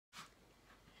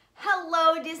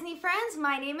Hello Disney friends,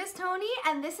 my name is Tony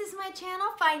and this is my channel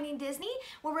Finding Disney,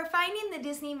 where we're finding the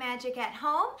Disney magic at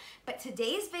home. But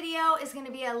today's video is going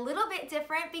to be a little bit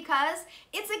different because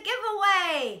it's a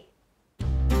giveaway.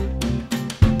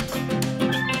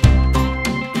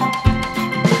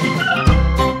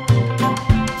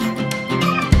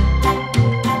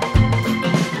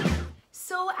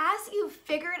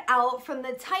 Figured out from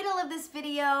the title of this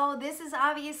video, this is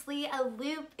obviously a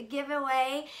loop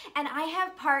giveaway, and I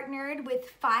have partnered with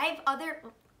five other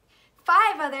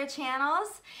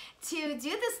channels to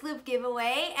do this loop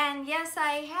giveaway. And yes,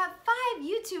 I have 5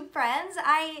 YouTube friends.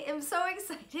 I am so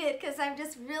excited because I'm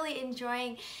just really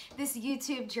enjoying this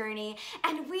YouTube journey,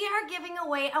 and we are giving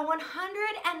away a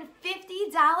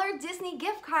 $150 Disney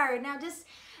gift card. Now just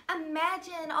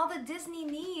imagine all the Disney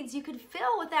needs you could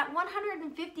fill with that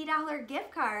 $150 gift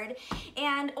card,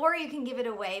 or you can give it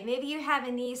away. Maybe you have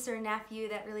a niece or nephew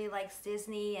that really likes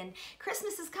Disney and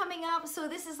Christmas is coming up, so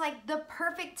this is like the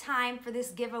perfect time for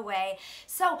this giveaway.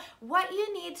 So what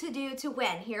you need to do to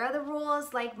win, here are the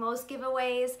rules. Like most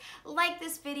giveaways, like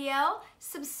this video,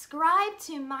 subscribe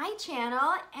to my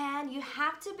channel, and you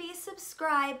have to be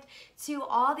subscribed to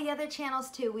all the other channels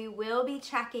too. We will be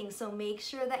checking, so make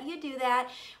sure that you do that.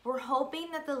 We're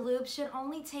hoping that the loop should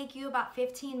only take you about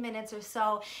 15 minutes or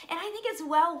so, and I think it's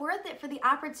well worth it for the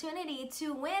opportunity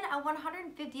to win a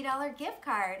 $150 gift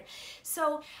card.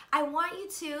 So I want you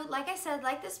to, like I said,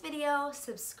 like this video,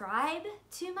 subscribe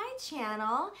to my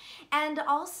channel, and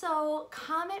also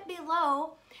comment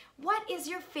below what is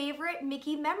your favorite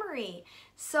Mickey memory.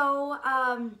 So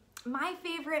my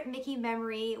favorite Mickey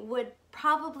memory would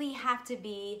probably have to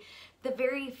be the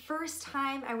very first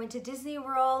time I went to Disney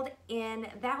World,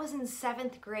 that was in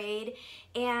 7th grade,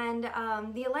 and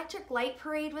the Electric Light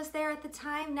Parade was there at the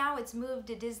time. Now it's moved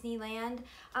to Disneyland.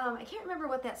 I can't remember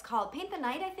what that's called. Paint the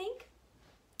Night, I think?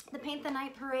 The Paint the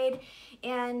Night Parade.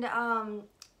 And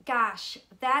gosh,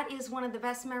 that is one of the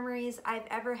best memories I've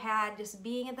ever had, just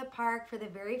being at the park for the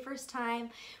very first time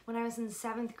when I was in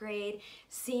 7th grade,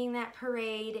 seeing that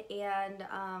parade, and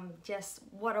just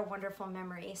what a wonderful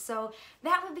memory. So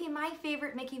that would be my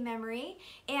favorite Mickey memory,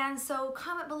 and so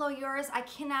comment below yours. I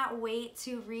cannot wait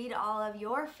to read all of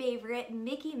your favorite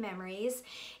Mickey memories.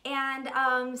 And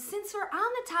since we're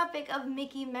on the topic of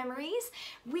Mickey memories,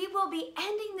 we will be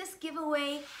ending this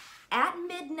giveaway at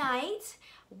midnight,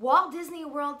 Walt Disney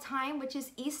World time, which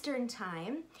is Eastern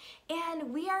time,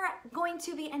 and we are going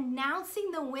to be announcing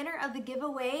the winner of the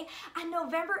giveaway on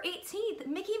November 18th,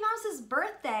 Mickey Mouse's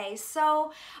birthday.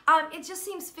 So it just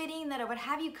seems fitting that I would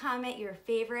have you comment your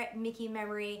favorite Mickey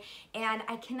memory, and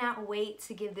I cannot wait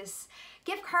to give this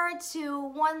gift card to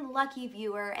one lucky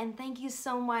viewer. And thank you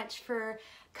so much for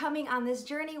coming on this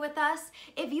journey with us.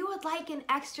 If you would like an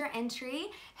extra entry,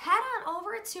 head on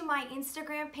over to my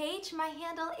Instagram page. My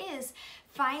handle is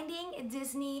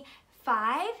FindingDisney5,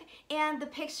 and the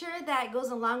picture that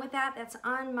goes along with that, that's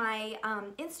on my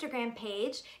Instagram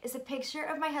page, is a picture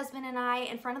of my husband and I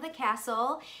in front of the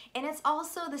castle, and it's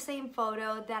also the same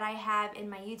photo that I have in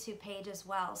my YouTube page as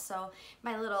well, so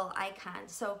my little icon.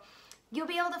 So you'll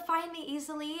be able to find me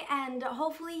easily, and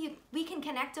hopefully we can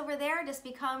connect over there, just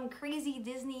become crazy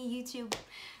Disney YouTube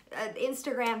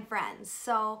Instagram friends.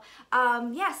 So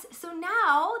yes, so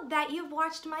now that you've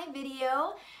watched my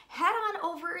video, head on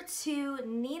over to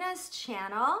Nina's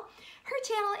channel. Her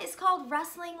channel is called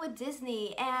Wrestling with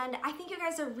Disney, and I think you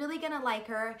guys are really gonna like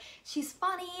her. She's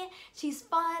funny, she's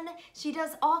fun, she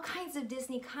does all kinds of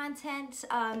Disney content,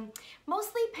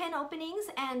 mostly pin openings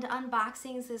and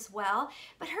unboxings as well.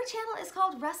 But her channel is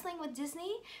called Wrestling with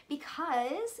Disney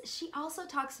because she also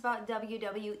talks about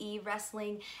WWE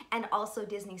wrestling and also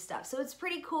Disney stuff. So it's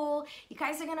pretty cool. You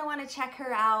guys are gonna wanna check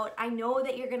her out. I know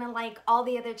that you're gonna like all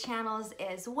the other channels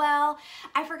as well.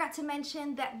 I forgot to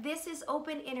mention that this is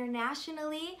open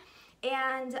internationally,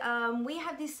 and we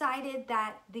have decided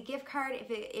that the gift card,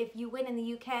 if you win in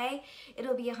the UK,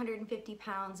 it'll be 150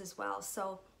 pounds as well.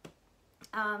 So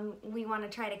we want to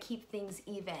try to keep things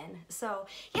even. So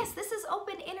yes, this is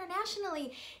open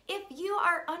internationally. If you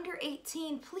are under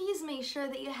 18, please make sure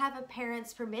that you have a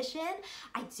parent's permission.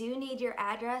 I do need your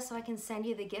address so I can send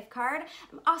you the gift card.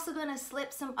 I'm also going to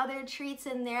slip some other treats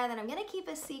in there that I'm going to keep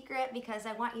a secret because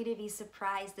I want you to be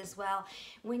surprised as well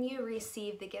when you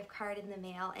receive the gift card in the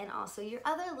mail, and also your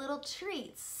other little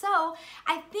treats. So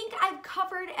I think I've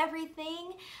covered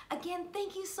everything. Again,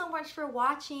 thank you so much for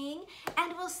watching,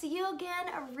 and we'll see you again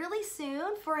really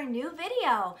soon for a new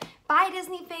video. Bye,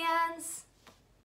 Disney fans.